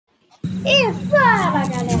E fala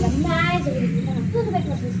galera, mais um vídeo do canal, tudo bem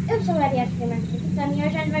com vocês? Eu sou o Arias Gamer e hoje a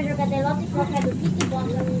gente vai jogar The Lost Rock do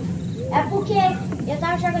bikinni. É porque eu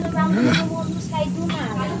tava jogando pra música aí do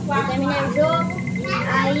nada. Eu terminei o jogo,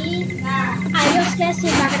 aí eu esqueci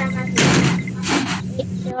pra gravar aqui.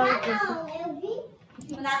 Eu vi.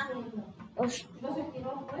 Oxi. Você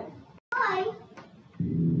tirou, foi? Foi.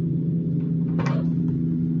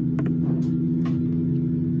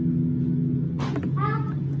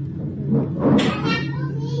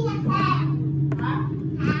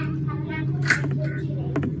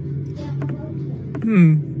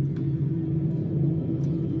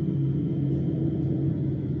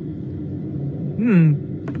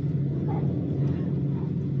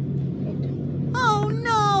 Oh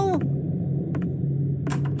no!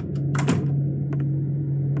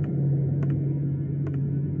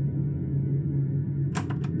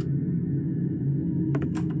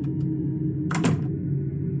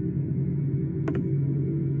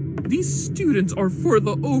 These students are for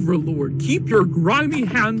the Overlord. Keep your grimy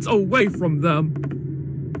hands away from them.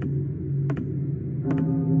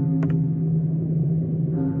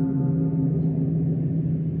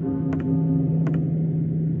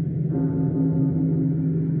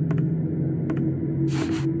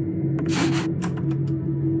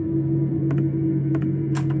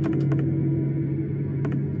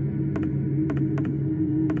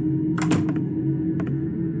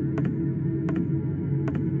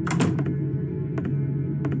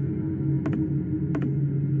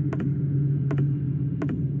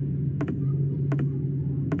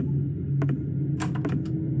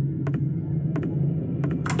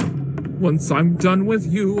 Once I'm done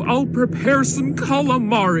with you, I'll prepare some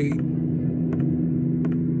calamari.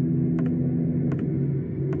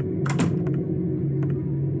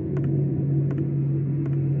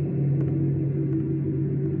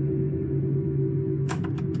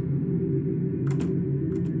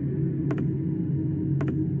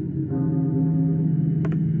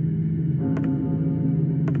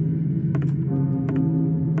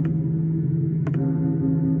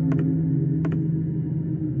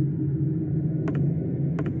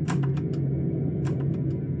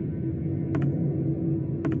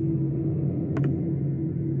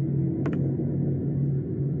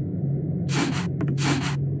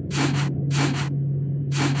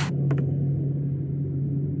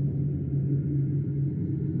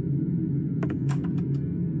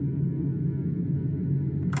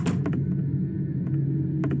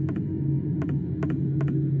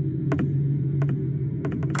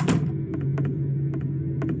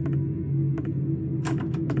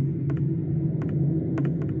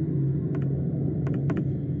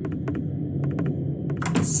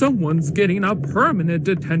 Someone's getting a permanent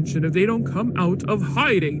detention if they don't come out of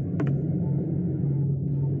hiding.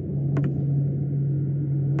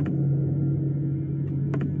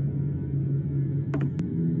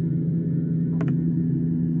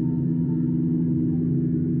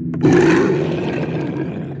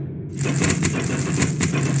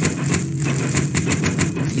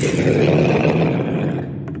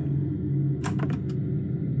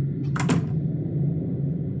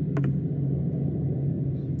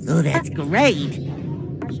 Oh, that's great.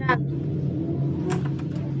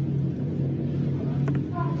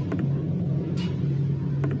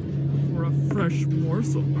 For a fresh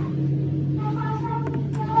morsel.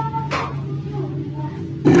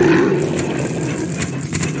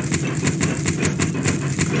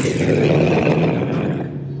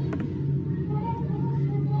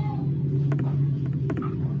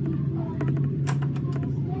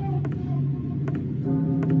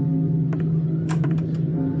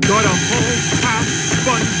 Got a whole half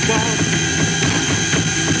SpongeBob.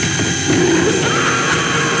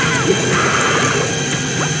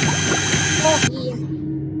 Morri.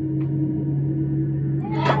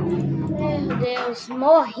 Meu Deus,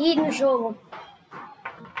 morri no jogo.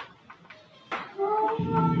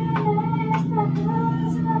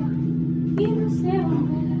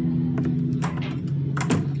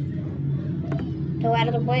 Eu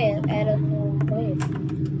era do banheiro,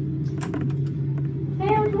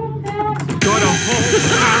 Got a whole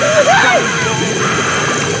half SpongeBob.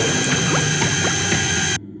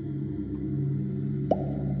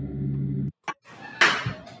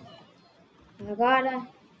 Agora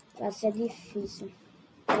vai ser difícil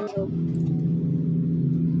o jogo.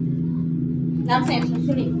 Dá licença, meu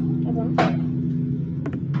filho. Tá bom?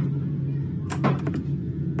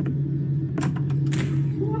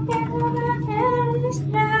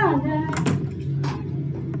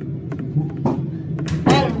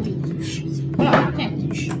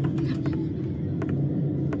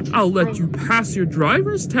 I'll let you pass your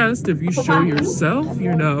driver's test if you show yourself,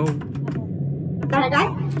 you know. Carregar?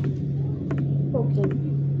 Um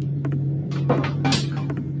pouquinho.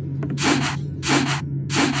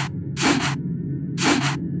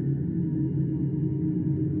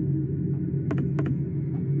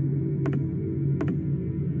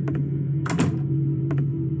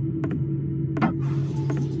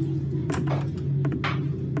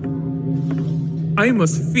 I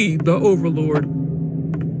must feed the Overlord.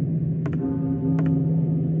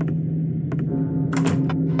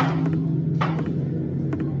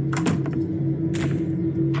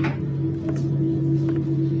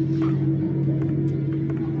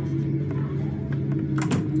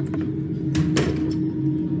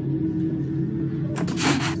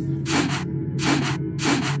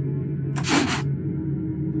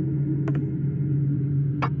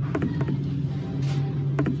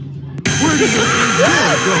 Where do you think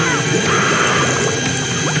you're going?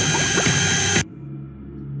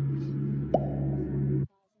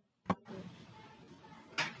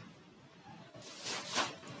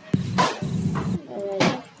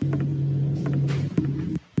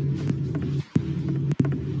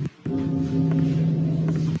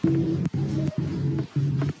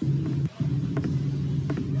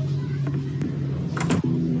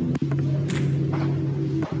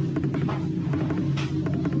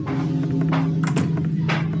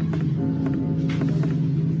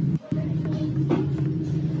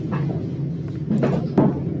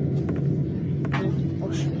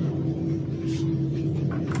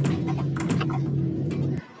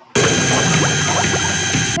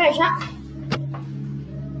 Peraí, já.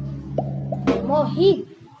 Morri.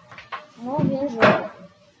 Morri no jogo.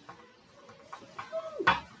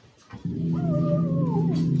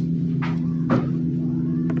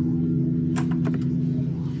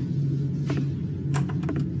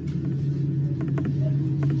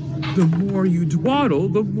 The more you dawdle,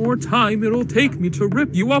 the more time it'll take me to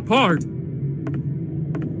rip you apart.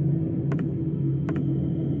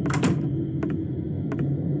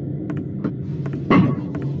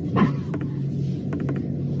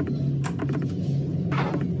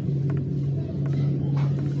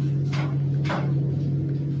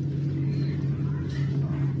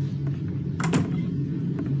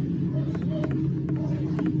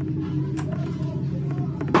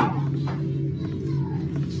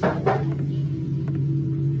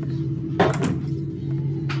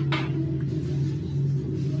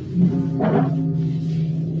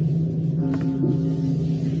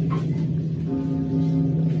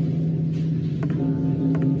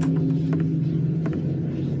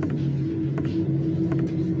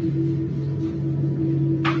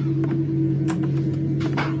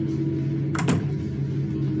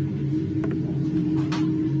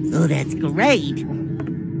 Oh, that's great.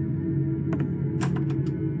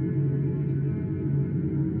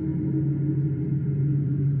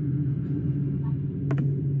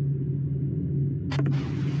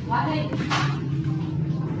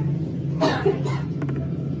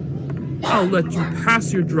 I'll let you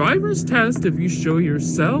pass your driver's test if you show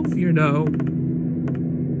yourself, you know.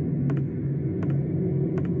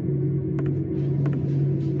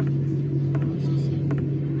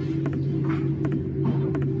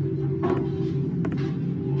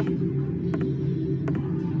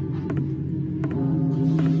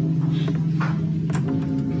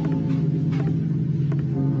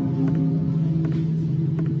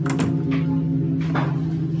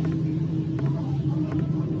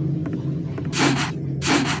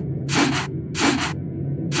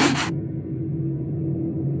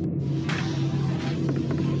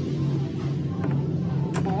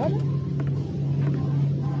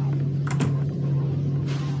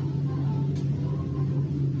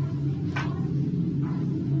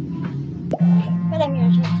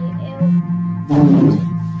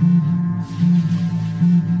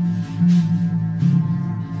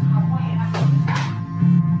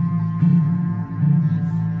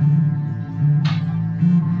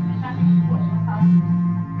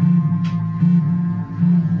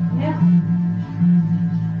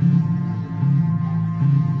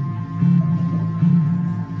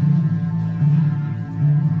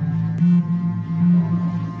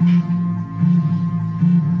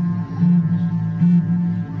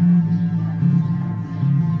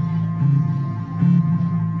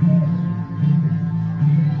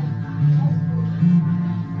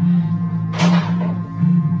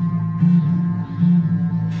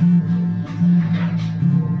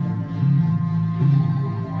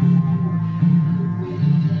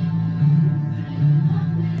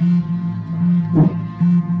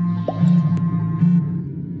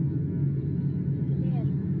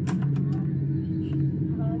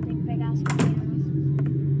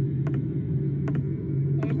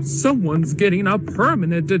 Someone's getting a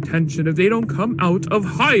permanent detention if they don't come out of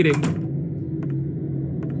hiding.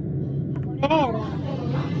 Por ela.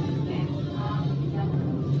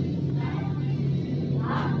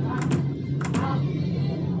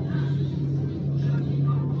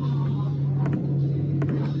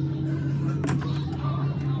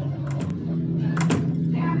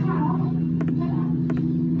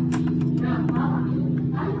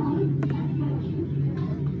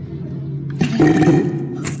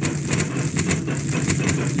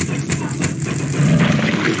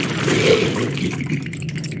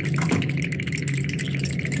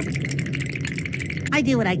 I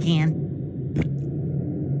do what I can.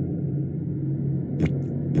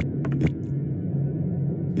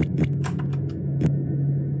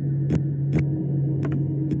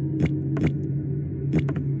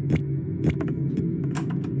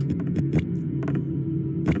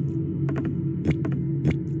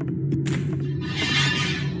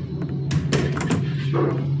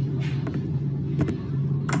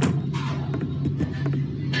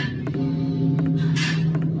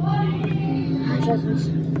 Ai, Jesus.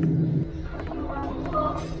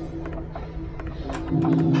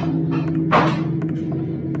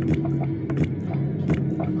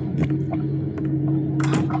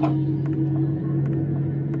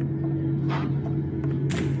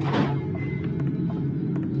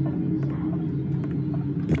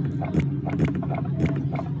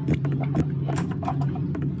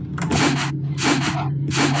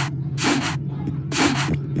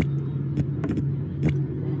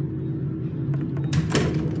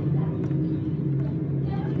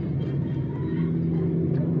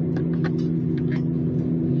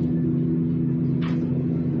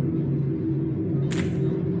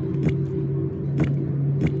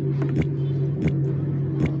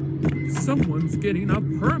 Someone's getting a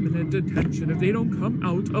permanent detention if they don't come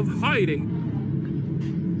out of hiding.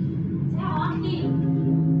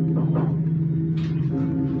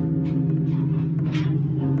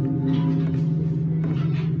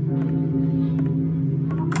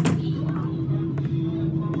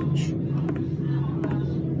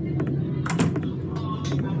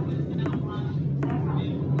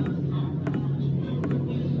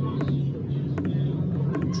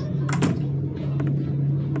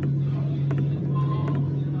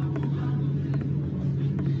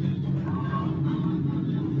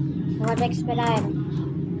 Eu vou ter que esperar ela.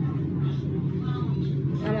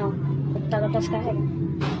 Ah, não. O computador tá descarregando.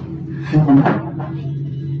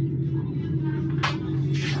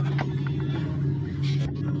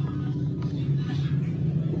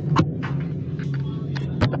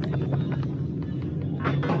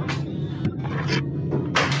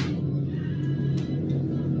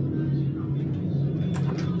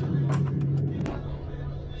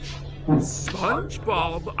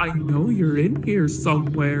 SpongeBob, I know you're in here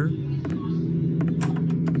somewhere.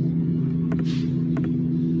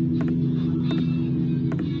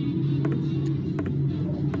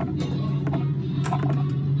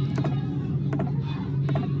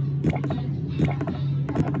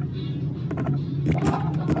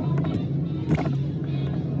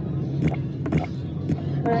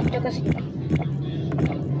 Pronto, eu consegui.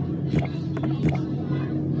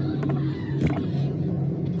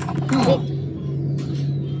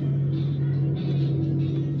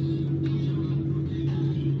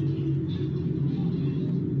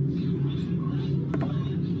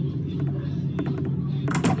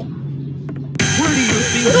 Where do you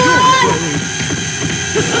think you're going?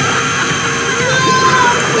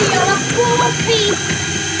 Ela pula assim.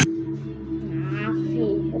 Ah,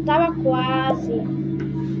 filho, eu tava quase.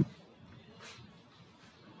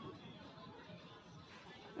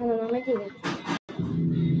 Ah, não, não me diga.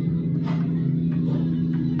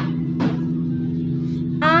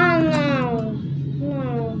 Ah, não.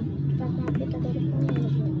 Não. Tá com a fita toda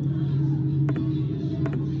comigo.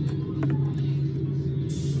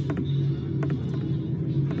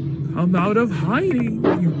 Come out of hiding,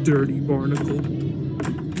 you dirty barnacle.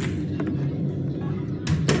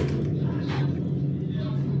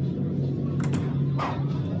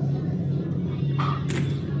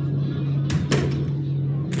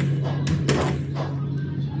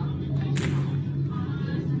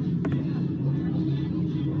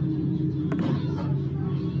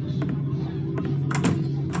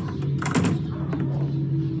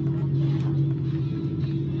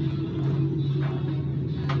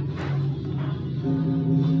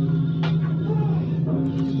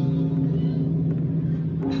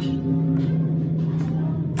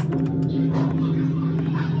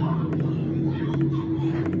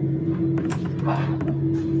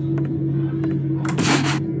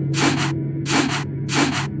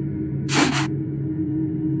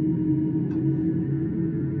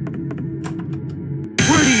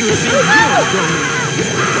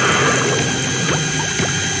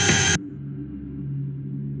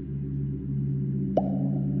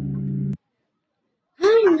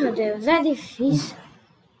 Ai, meu Deus, é difícil.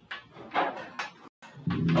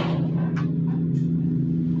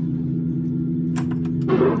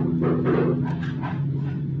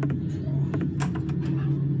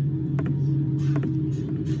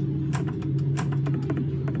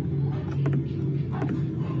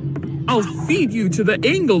 I'll feed you to the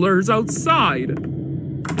anglers outside.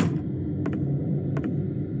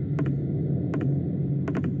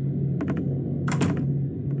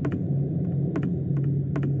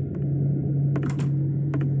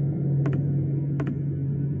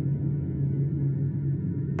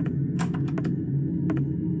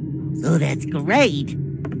 Oh, that's great.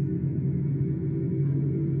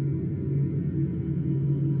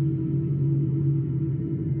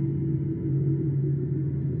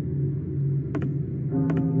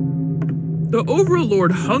 The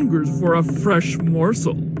Overlord hungers for a fresh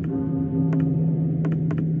morsel.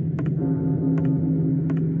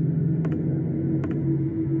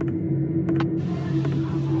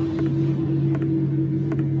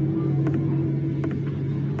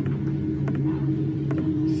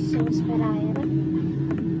 Sem esperar ela.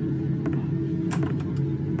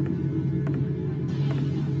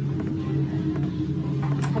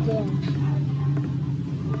 Cadê ela?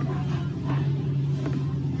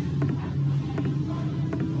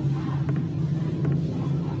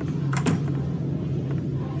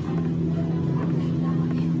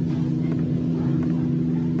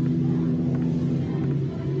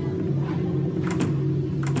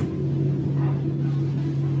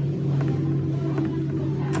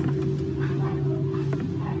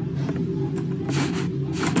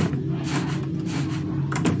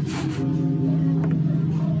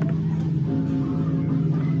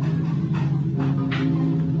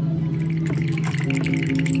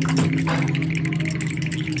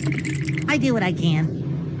 I do what I can.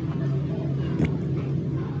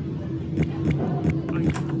 I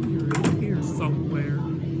know you're in here somewhere.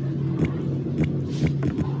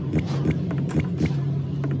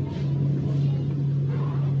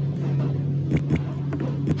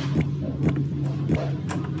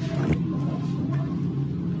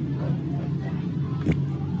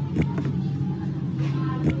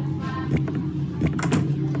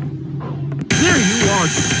 There you are,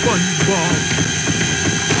 SpongeBob.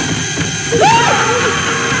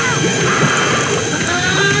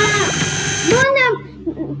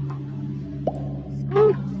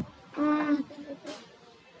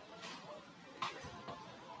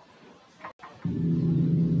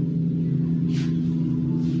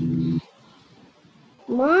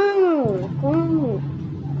 Mano, como?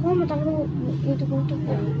 Como tá muito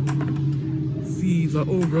bom. See the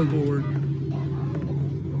Overlord.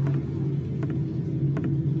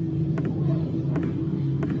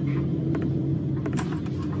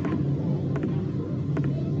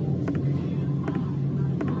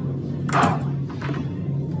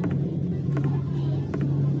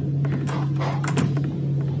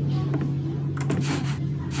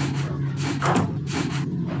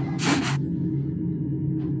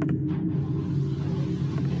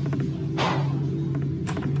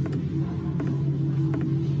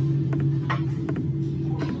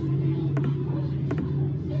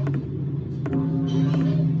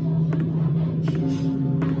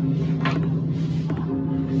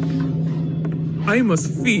 I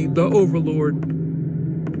must feed the Overlord.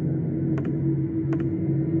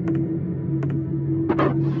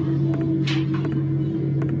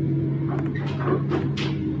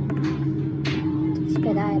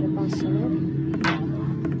 Esperar ela passar.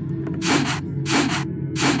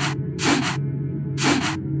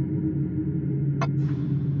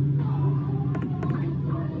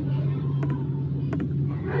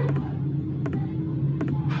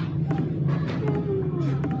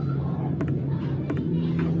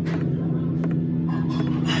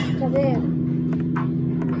 Cadê?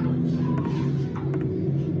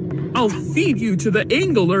 I'll feed you to the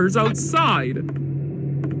anglers outside.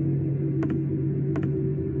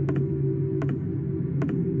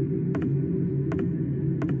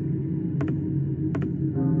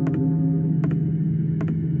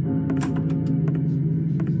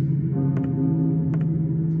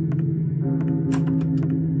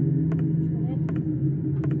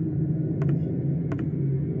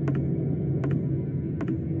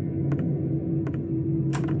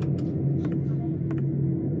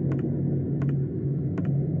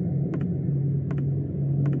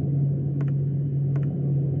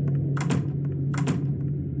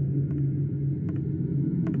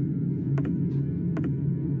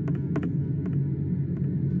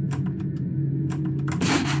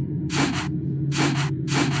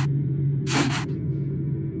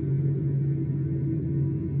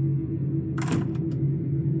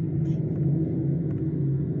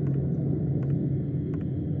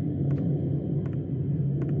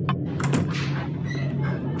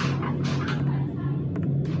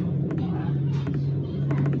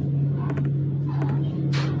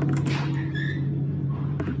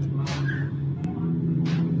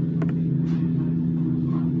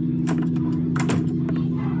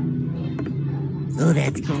 Oh,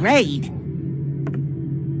 that's great.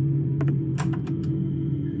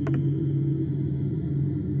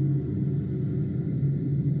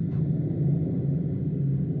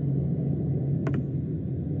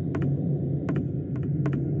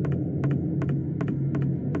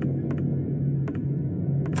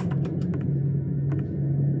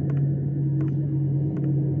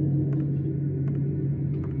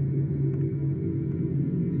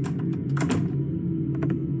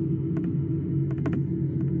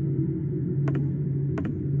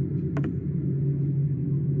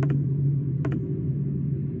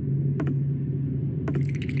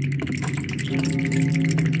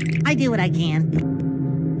 I do what I can.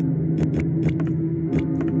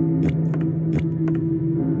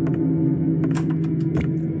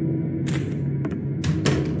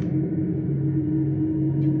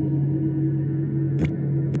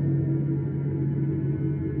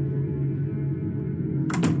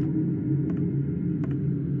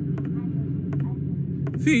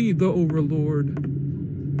 Feed the Overlord.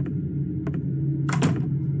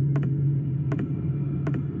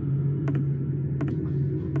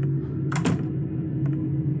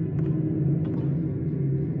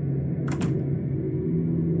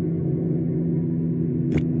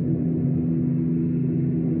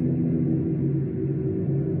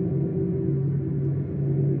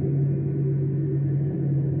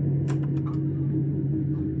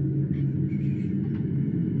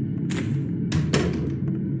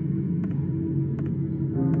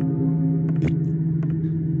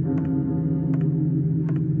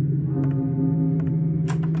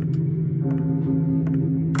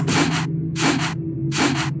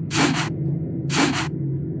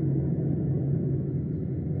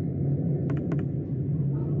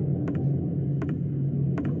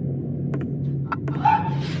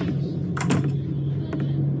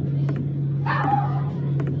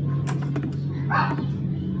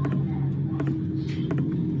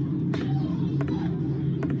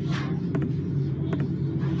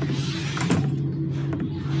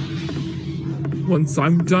 Once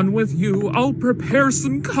I'm done with you, I'll prepare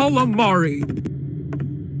some calamari.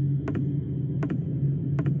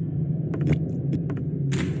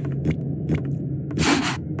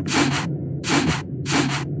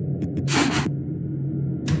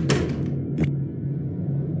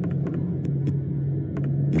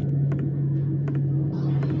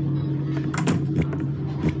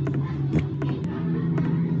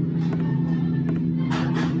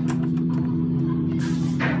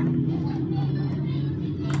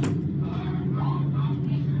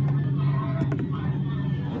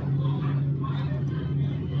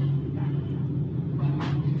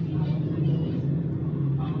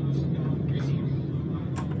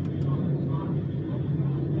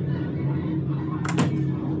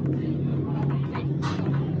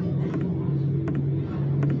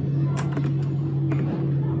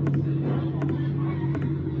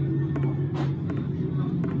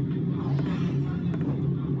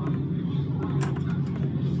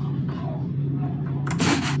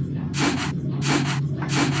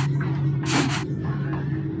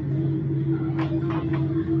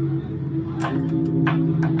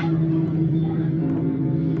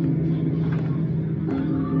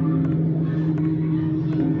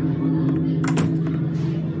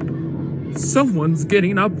 Someone's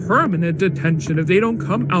getting a permanent detention if they don't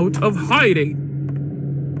come out of hiding.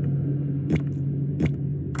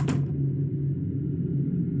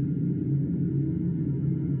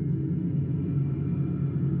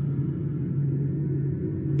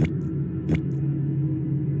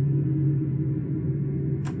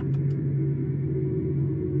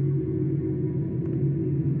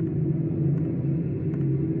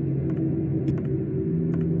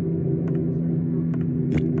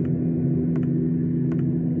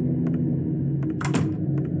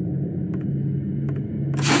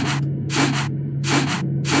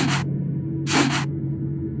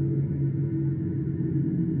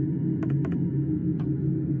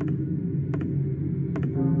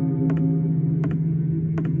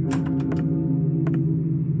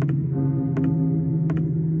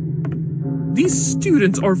 These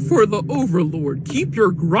students are for the Overlord. Keep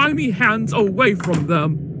your grimy hands away from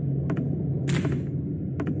them.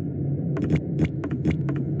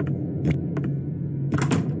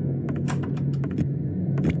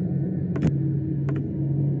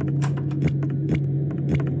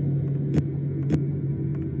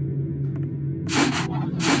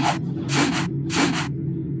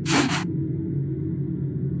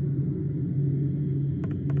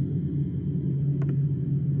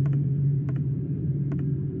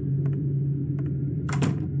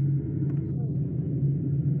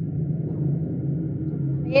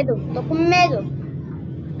 Medo, tô com medo.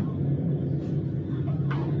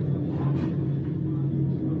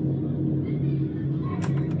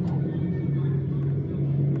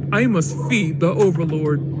 I must feed the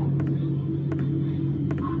Overlord.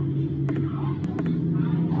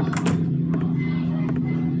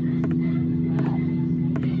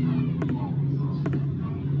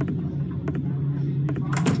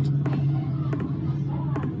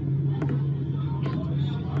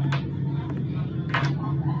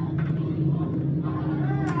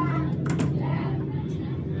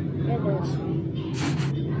 Meu Deus.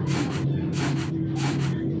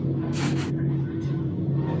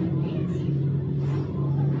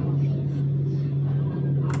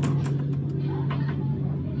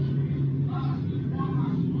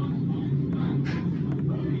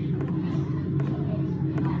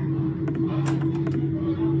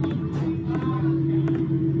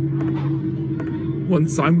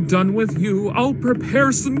 Once I'm done with you, I'll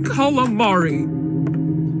prepare some calamari.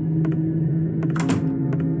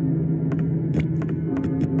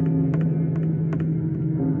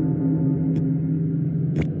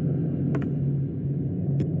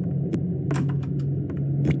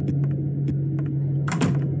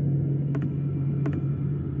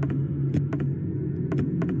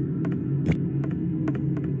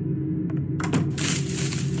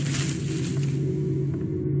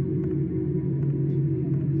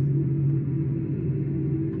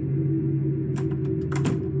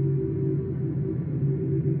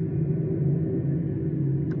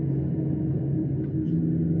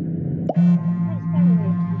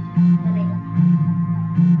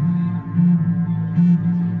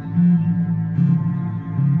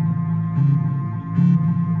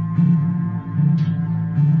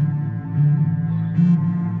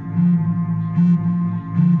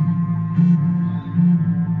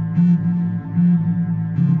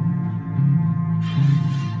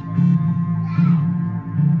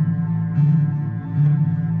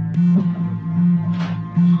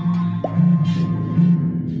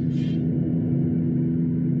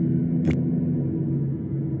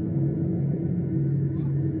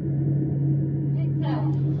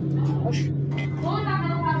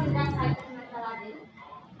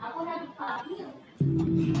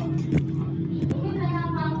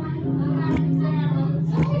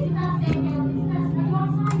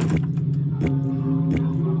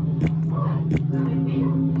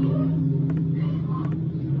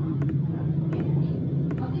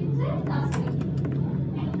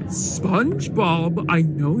 SpongeBob, I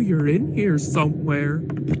know you're in here somewhere.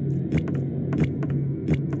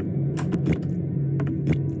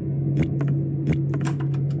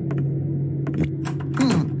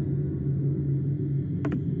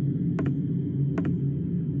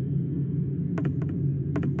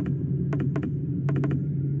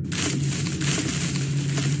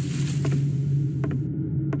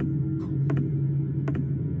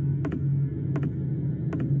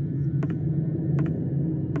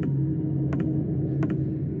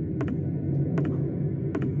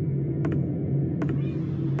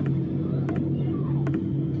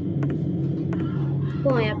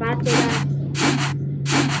 Põe a parte da...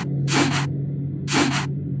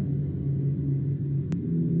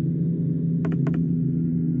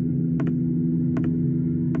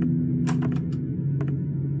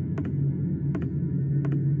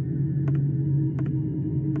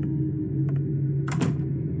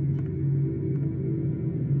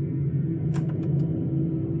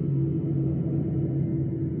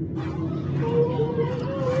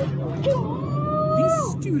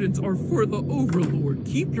 Students are for the Overlord.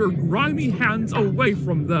 Keep your grimy hands away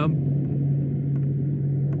from them.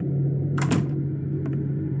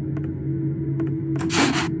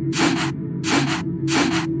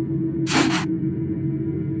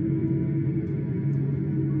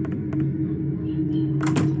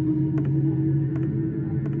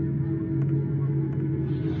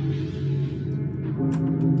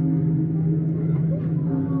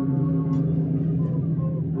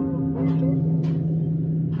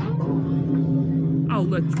 I'll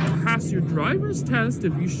let you pass your driver's test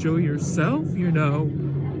if you show yourself, you know.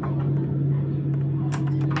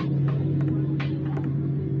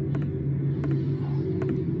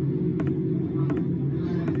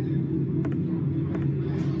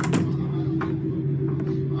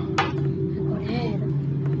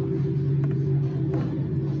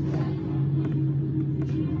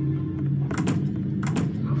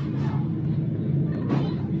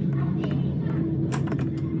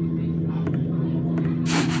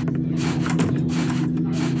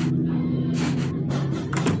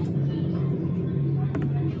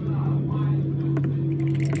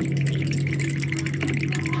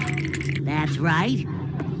 That's right.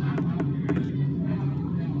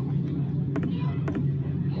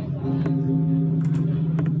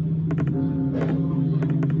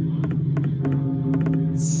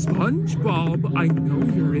 SpongeBob, I know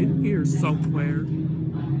you're in here somewhere.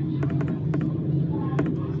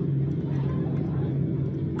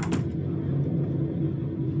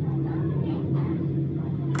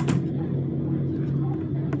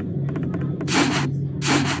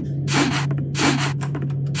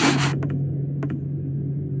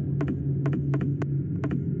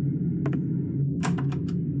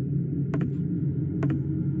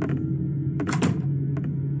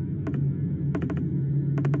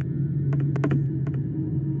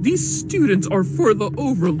 These students are for the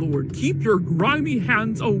Overlord. Keep your grimy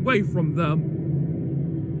hands away from them.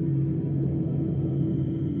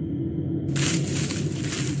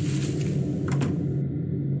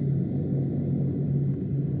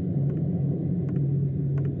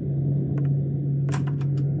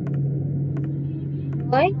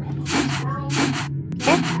 Oi?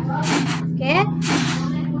 Quê?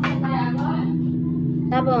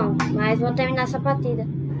 Tá bom, mas vou terminar essa partida.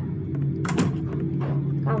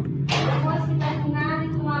 Calma. Depois que terminar de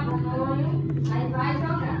tomar banho, aí vai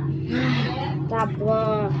jogar. Tá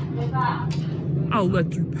bom. I'll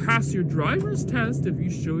let you pass your driver's test if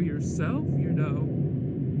you show yourself, you know.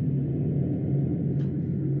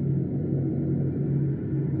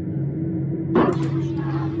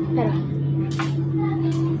 Pera.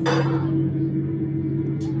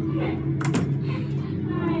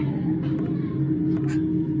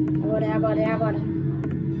 É agora.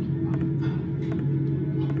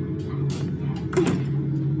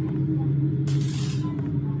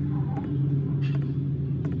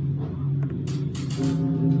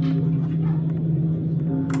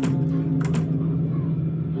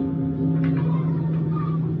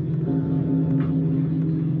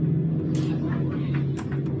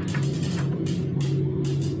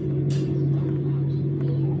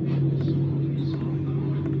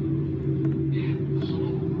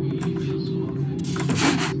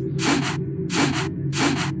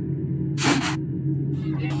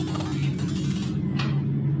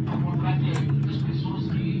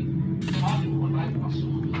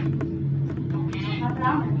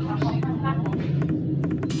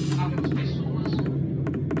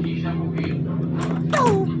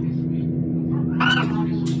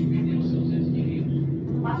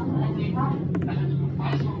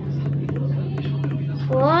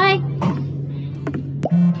 Oi.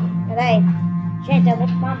 Peraí. Gente, eu vou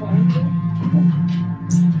tomar banho.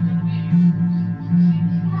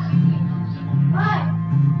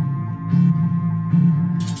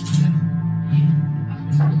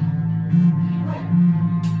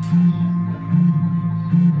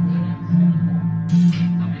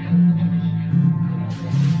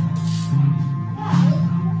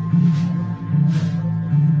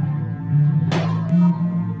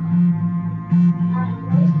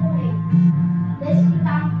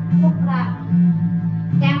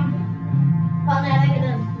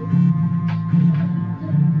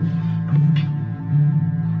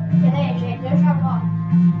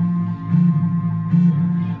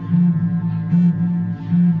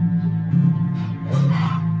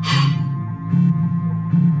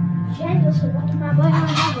 Gente, eu só vou tomar banho e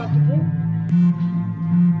já volto, viu?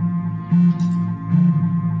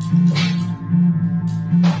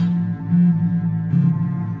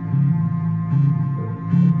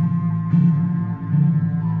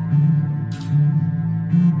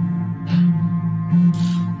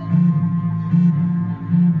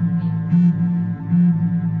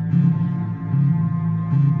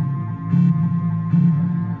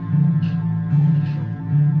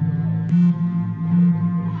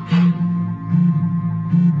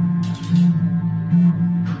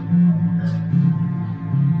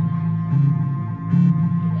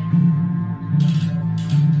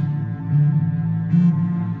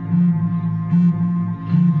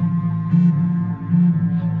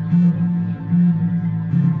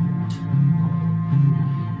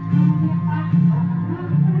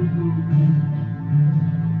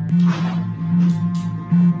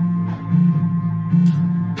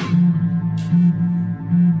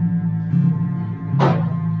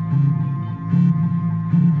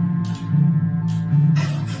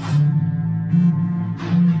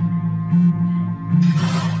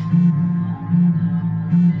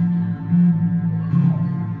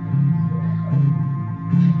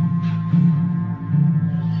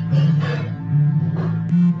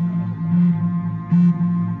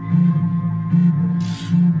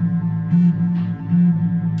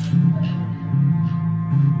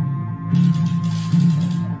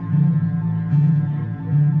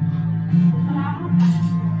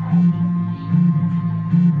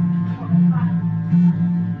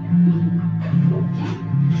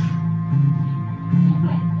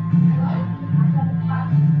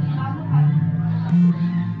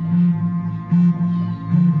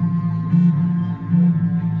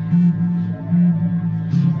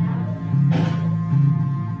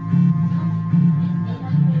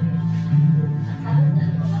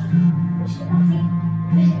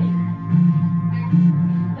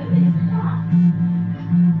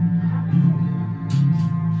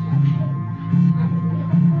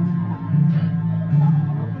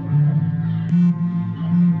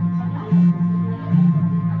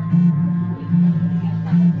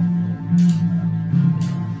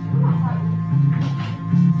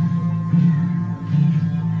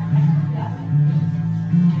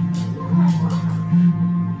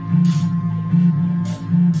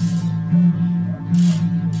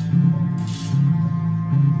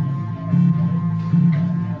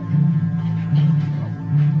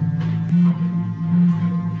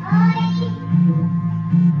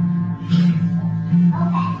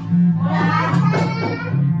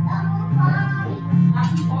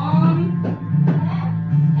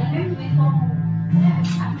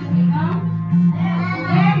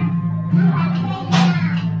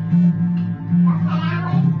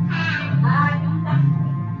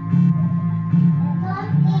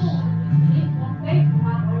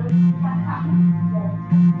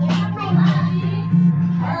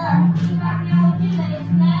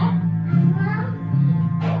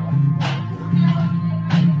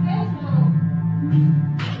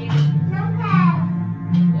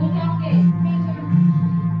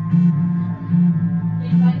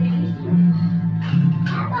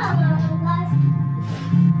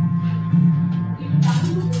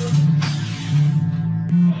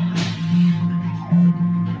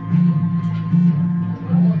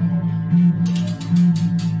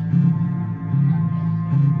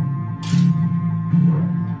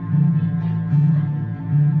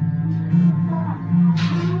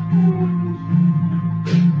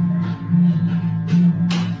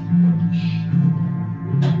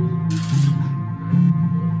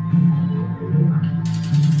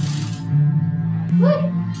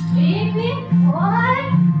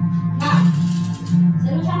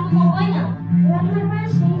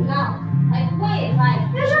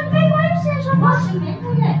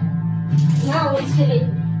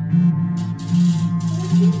 direito.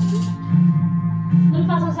 Não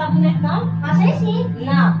passou sabonete, não? Passei sim.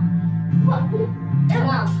 Não.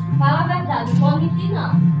 Não. Fala a verdade. Não pode mentir,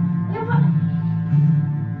 não. Eu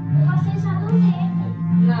passei sabonete.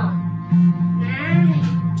 Não.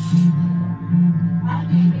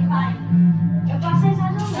 Eu passei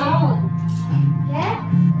sabonete. Não. Quer?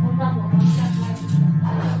 Então tá bom. Vamos ficar com essa.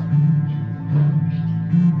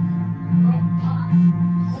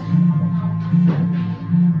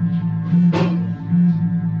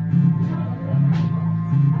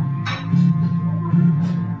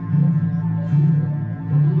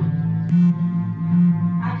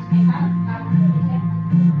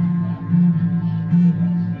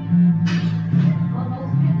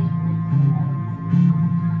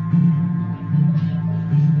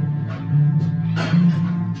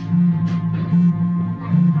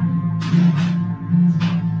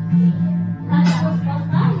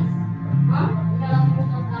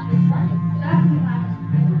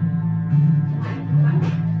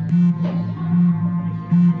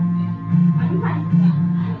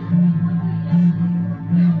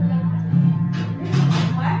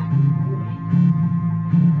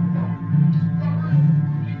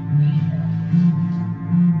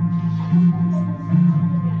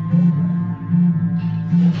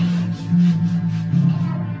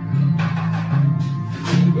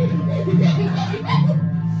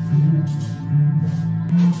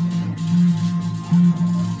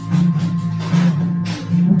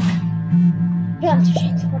 Pronto,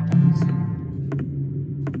 gente, voltamos.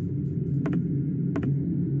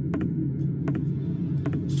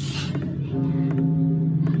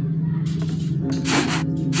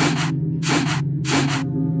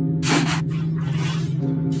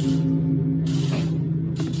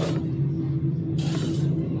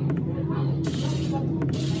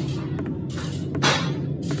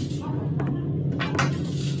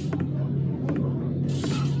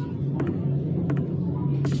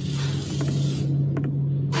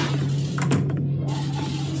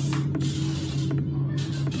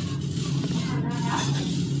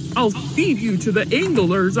 I'll feed you to the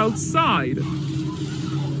anglers outside.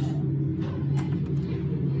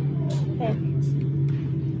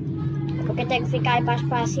 Porque tem que ficar aí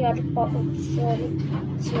para a senhora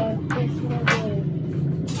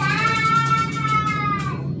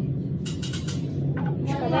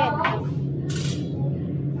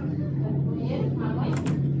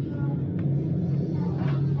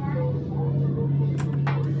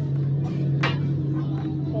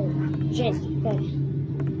gente, pera.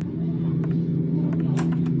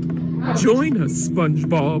 Join us,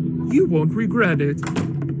 SpongeBob. You won't regret it.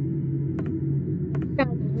 Não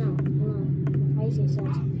faz isso.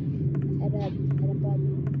 Era Bob.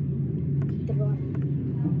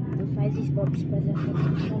 Não faz isso, Bob, se fazer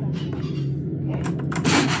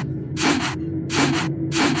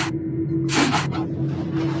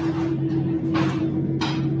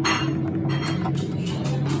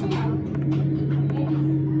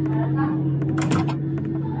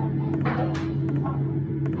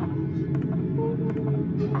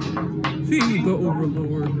Feed the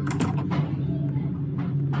Overlord.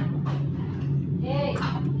 Ei,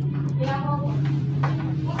 tira a mão.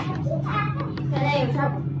 Peraí, eu já...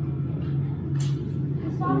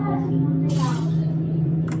 Só assim, legal.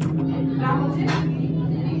 Pra você?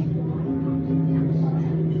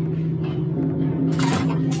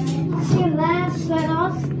 Silêncio, é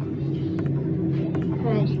nosso.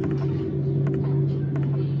 Peraí.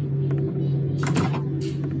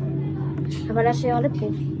 Agora você olha o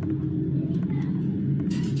povo.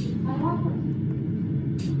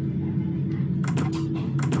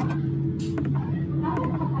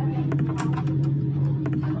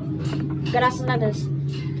 Graças a Deus,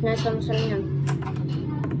 que nós estamos terminando.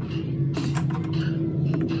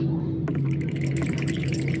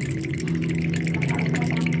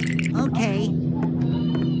 Okay.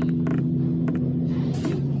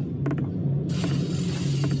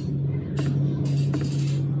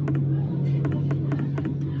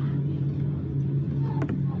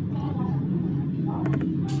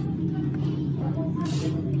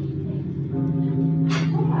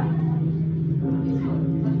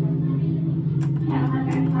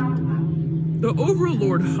 The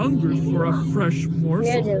Overlord hungers for a fresh Meu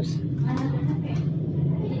morsel. Deus.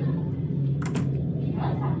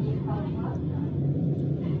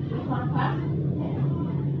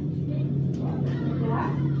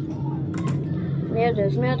 Meu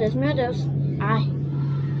Deus, meu Deus, meu Deus. Ai.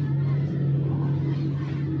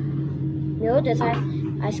 Meu Deus,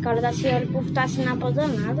 a escola da senhora por estar assim na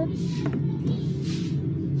danada.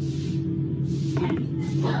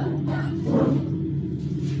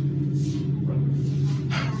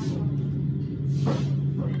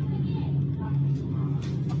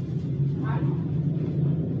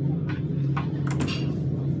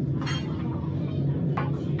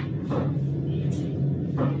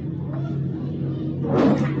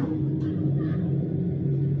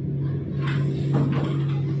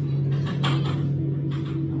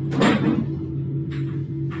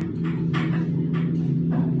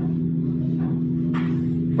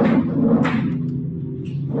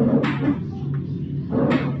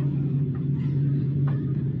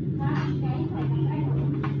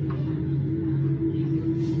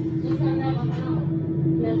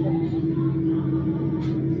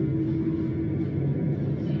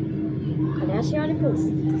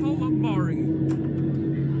 Person calamari.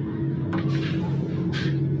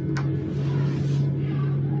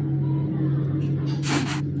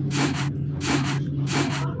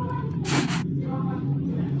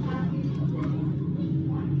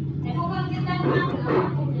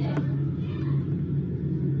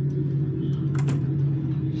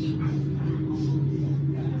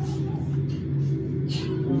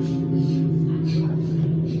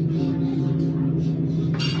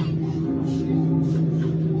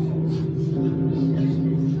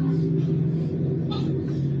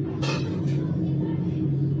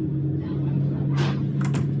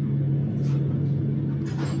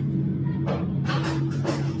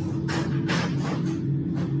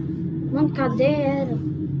 Mano, cadê ela?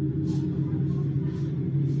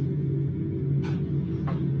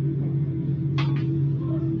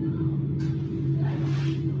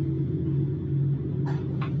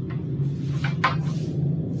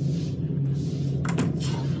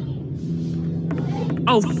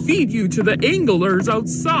 I'll feed you to the anglers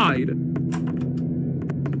outside.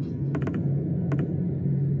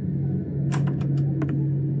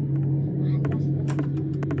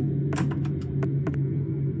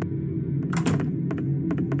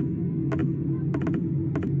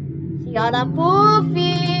 Senhora Puff!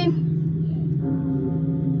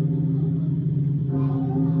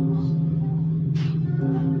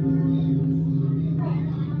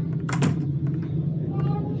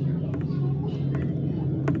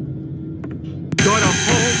 Got a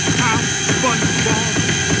whole half SpongeBob.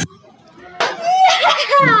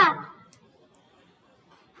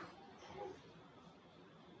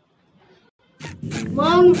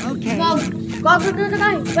 Mom, Okay. go,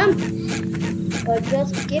 vamos. Or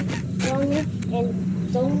just keep going and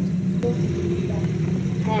don't look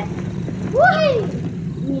back. Whee!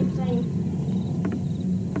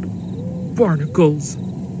 Barnacles.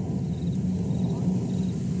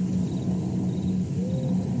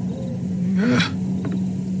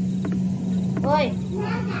 Oi.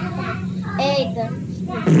 Eita.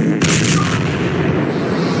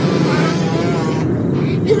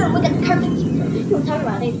 Look at the carpet. Don't talk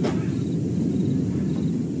about it.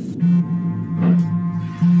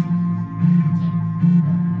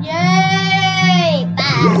 Yay!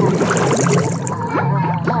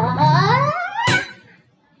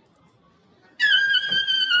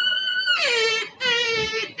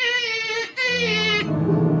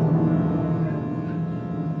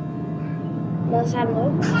 Lançar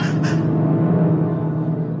novo.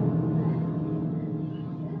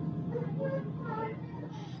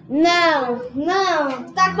 Não,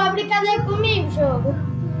 não. Tá com a brincadeira comigo, jogo.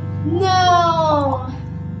 Não.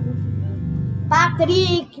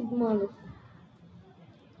 Patrick, mano.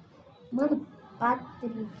 Mano,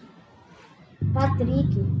 Patrick.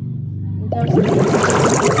 Patrick. Então,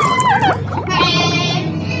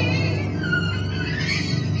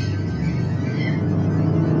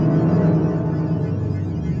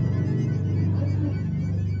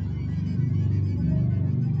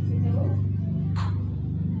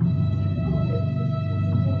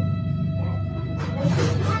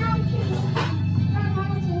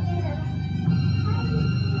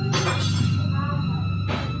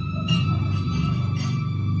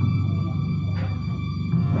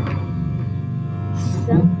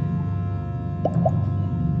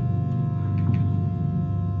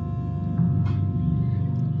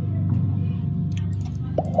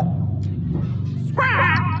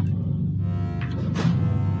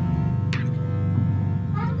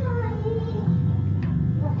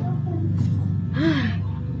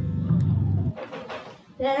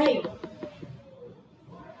 peraí.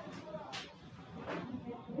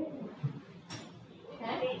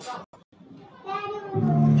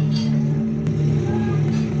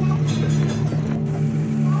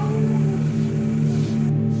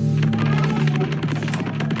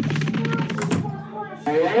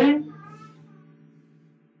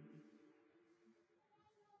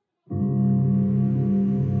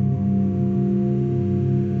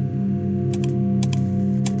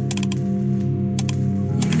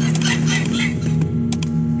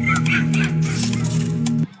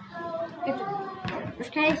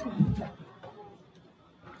 Acho que é isso.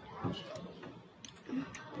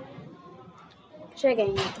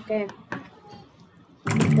 Cheguei, porque...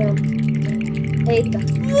 Eita.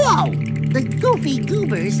 Whoa! The goofy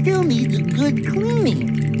goober still needs a good cleaning.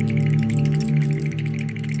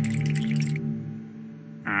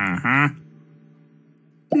 Uh-huh.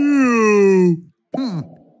 Ew.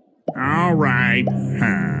 All right.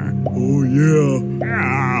 Huh. Oh, yeah.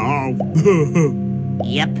 Oh.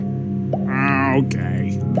 Yep.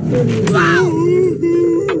 Okay. Wow!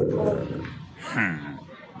 Huh.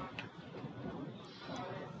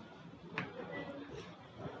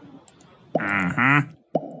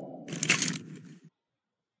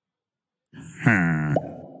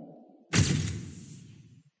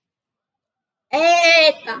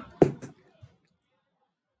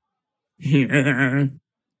 Meu Deus!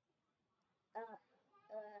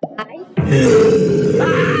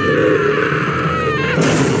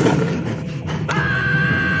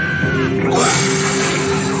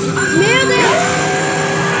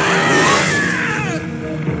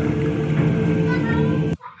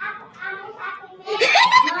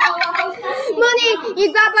 Mano,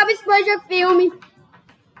 igual a Bob Esponja filme.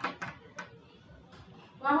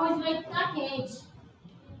 O arroz de leite tá quente.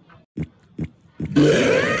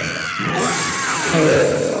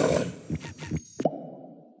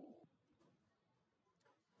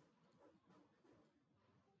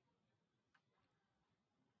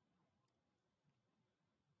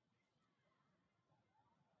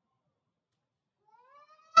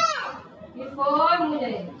 Que foi,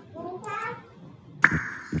 mulher?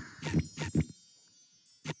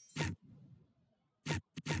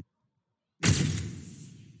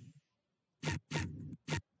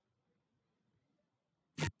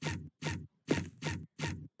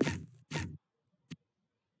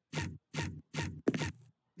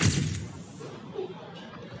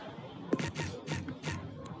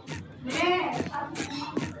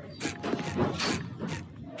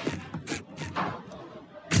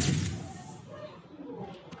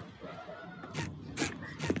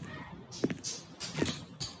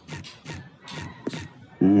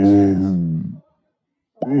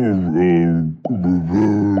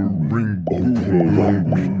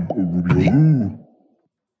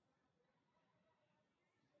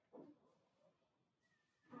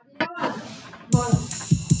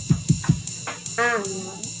 Ah,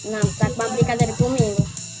 não, tá com uma brincadeira comigo.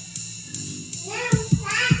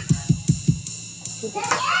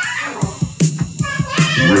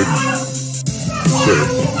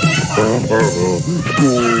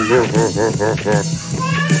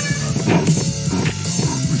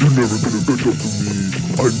 You're never gonna catch up to me.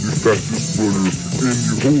 I'm the fastest runner in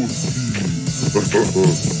the whole sea. We got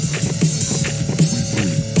this.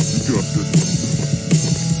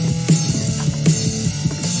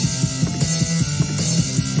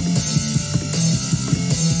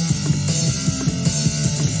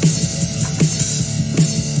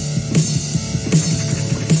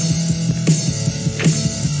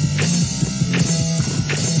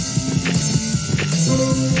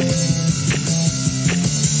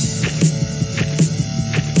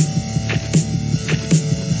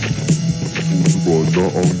 But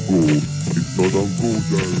not on go. It's not on go,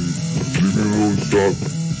 Jerry. Leave me alone, stop.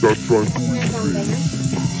 Stop trying to win me.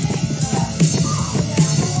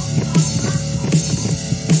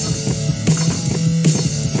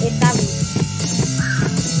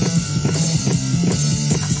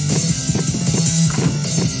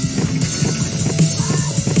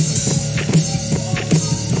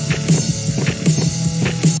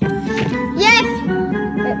 Yes!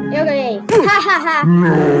 Eu ganhei. Hahaha.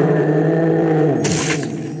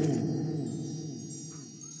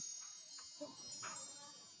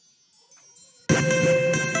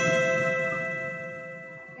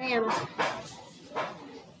 Ganhamos.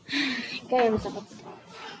 Ganhamos, sapato.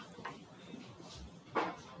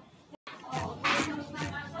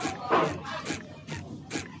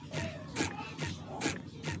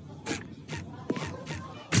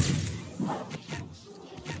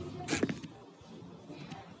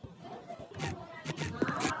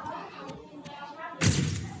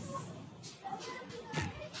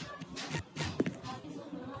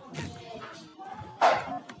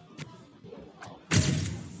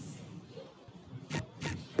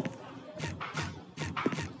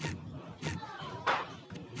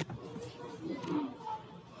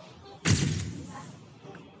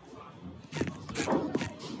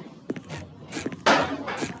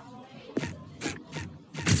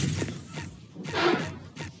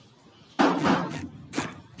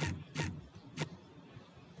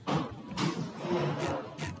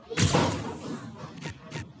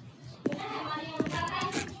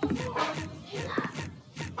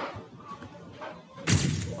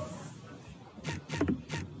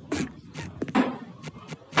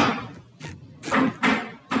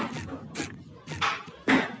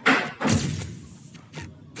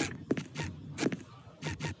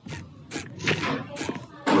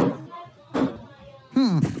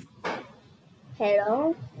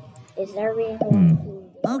 Hello? Is there real?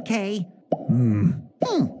 Okay.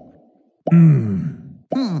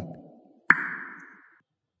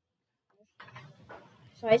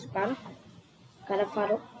 Só isso, cara. O cara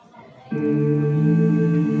falou.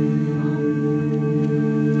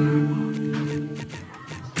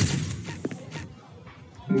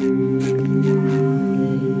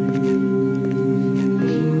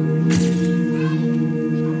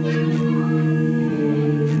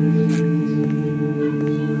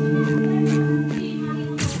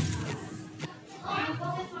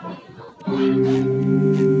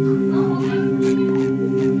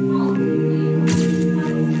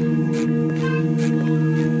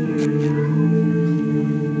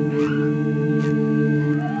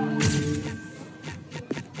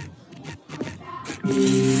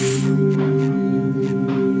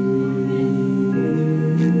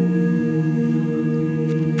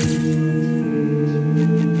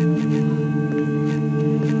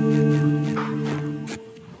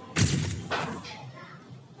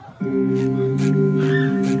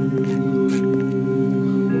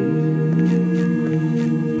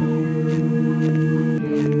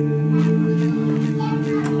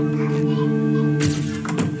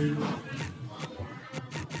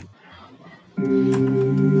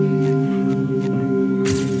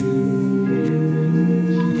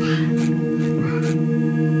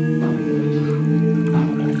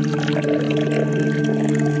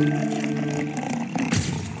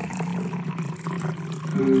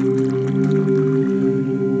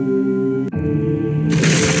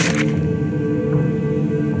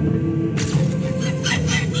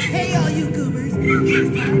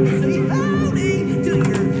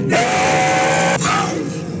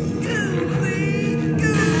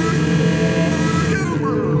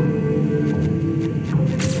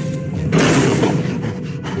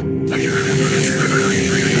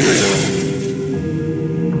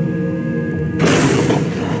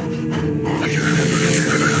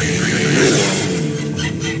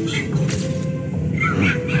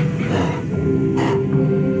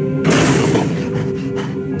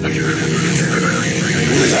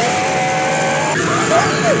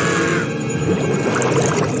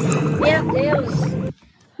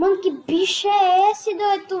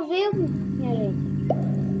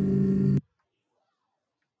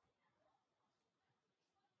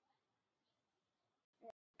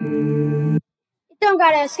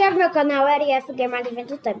 galera, se inscreve no meu canal RF Gamer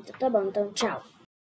Adventure Time. Tá bom, então tchau.